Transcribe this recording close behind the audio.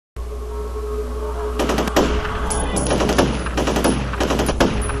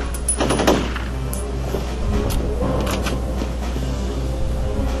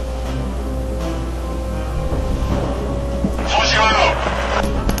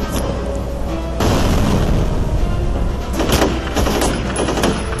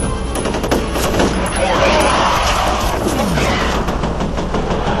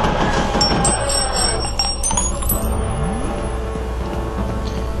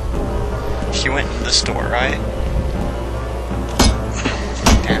he went to the store, right?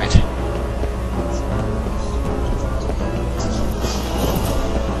 Damn it.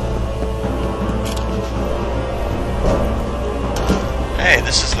 Hey,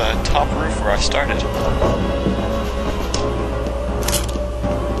 this is the top roof where I started.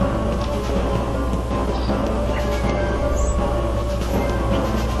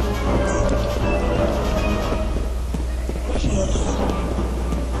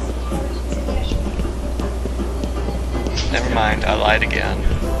 Never mind, I lied again.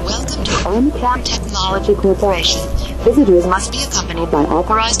 Welcome to Armacam Technology Corporation. Visitors must be accompanied by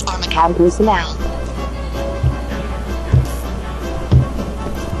authorized Armacam personnel.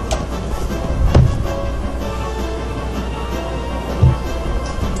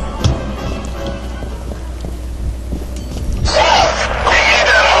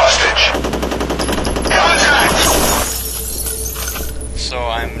 So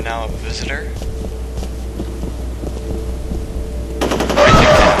I'm now a visitor?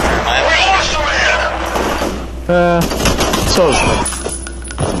 So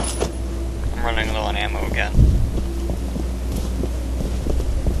I'm running low on ammo again.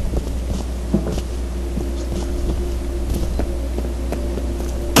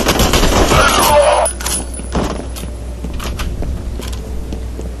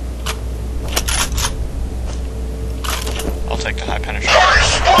 I'll take the high penetration.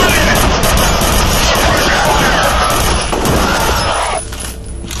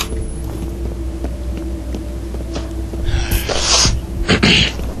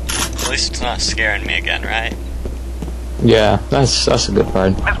 At least it's not scaring me again, right? yeah, that's a good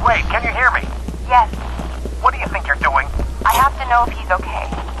part. Miss Wade, can you hear me? Yes, What do you think you're doing? I have to know if he's okay.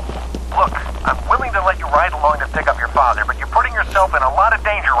 Look, I'm willing to let you ride along to pick up your father, but you're putting yourself in a lot of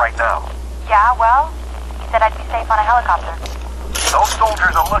danger right now. Yeah, well, he said I'd be safe on a helicopter. Those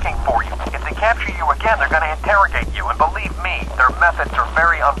soldiers are looking for you. If they capture you again, they're going to interrogate you, and believe me, their methods are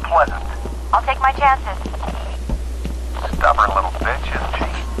very unpleasant. I'll take my chances. Stubborn little bitch, isn't she?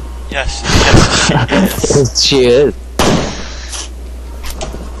 Yes, yes. She is.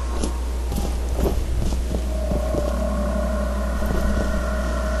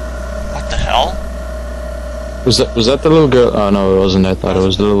 What the hell? Was that the little girl? Oh no, it wasn't. I thought it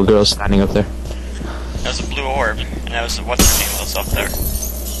was the little girl standing up there. That was a blue orb, and that was what's her name was up there.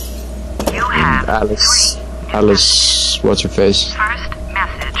 You have Alice, what's her face? first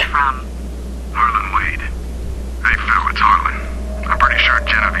message from... Harlan Wade. Hey, Phil, it's Harlan. I'm pretty sure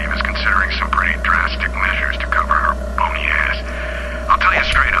Genevieve is considering some pretty drastic measures to cover her bony ass. I'll tell you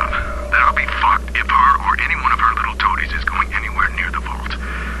straight up that I'll be fucked if her or any one of her little toadies is going anywhere near the vault.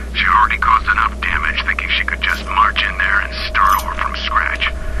 She already caused enough damage thinking she could just march in there and start over from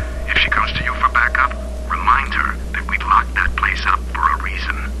scratch. If she comes to you for backup, remind her that we locked that place up for a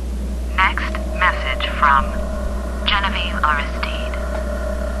reason. Next message from Genevieve Aristide.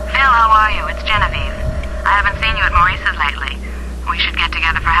 Phil, how are you? It's Genevieve. I haven't seen you at Maurice's lately. We should get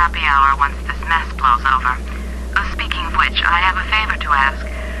together for happy hour once this mess blows over. Oh, speaking of which, I have a favor to ask.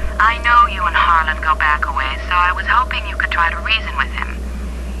 I know you and Harlan go back a ways, so I was hoping you could try to reason with him.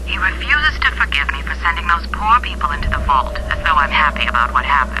 He refuses to forgive me for sending those poor people into the vault, as though I'm happy about what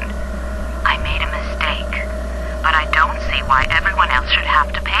happened. I made a mistake, but I don't see why everyone else should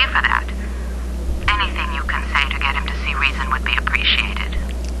have to pay for that. Anything you can say to get him to see reason would be appreciated.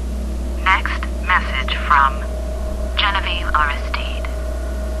 Next message from Genevieve Aristide.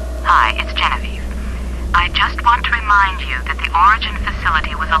 Hi, it's Genevieve. I just want to remind you that the Origin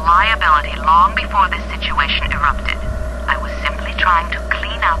facility was a liability long before this situation erupted. I was simply trying to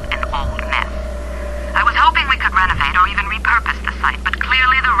clean up an old mess. I was hoping we could renovate or even repurpose the site, but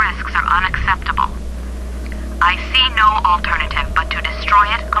clearly the risks are unacceptable. I see no alternative but to destroy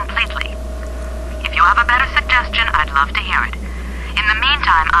it completely. If you have a better suggestion, I'd love to hear it. In the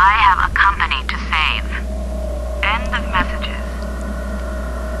meantime, I have a company to save. End of messages.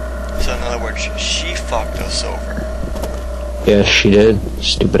 So in other words, she fucked us over. Yeah, she did.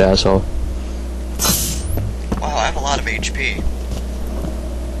 Stupid asshole. Wow, I have a lot of HP.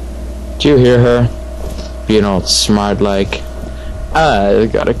 Do you hear her? Being all smart like, I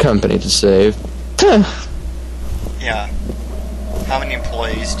got a company to save. Yeah. How many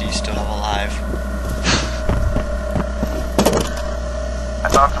employees do you still have alive? I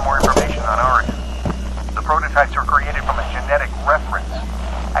found some more information on Origin. The prototypes were created from a genetic reference.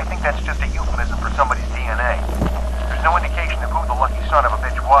 I think that's just a euphemism for somebody's DNA. There's no indication of who the lucky son of a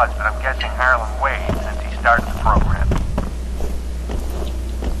bitch was, but I'm guessing Harlan Wade since he started the program.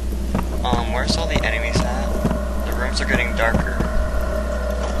 Where's all the enemies at? The rooms are getting darker.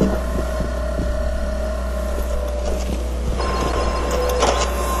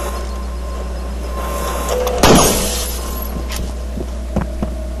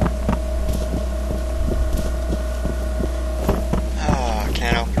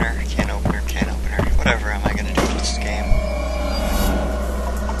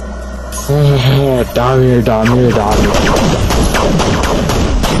 Damir.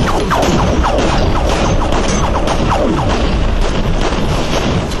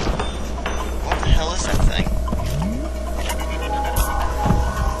 What the hell is that thing?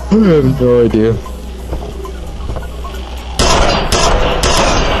 I have no idea.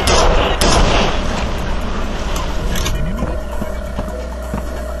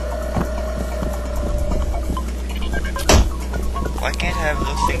 Why can't I have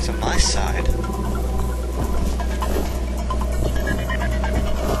those things on my side?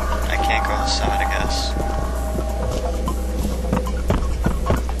 I can't go on the side, I guess.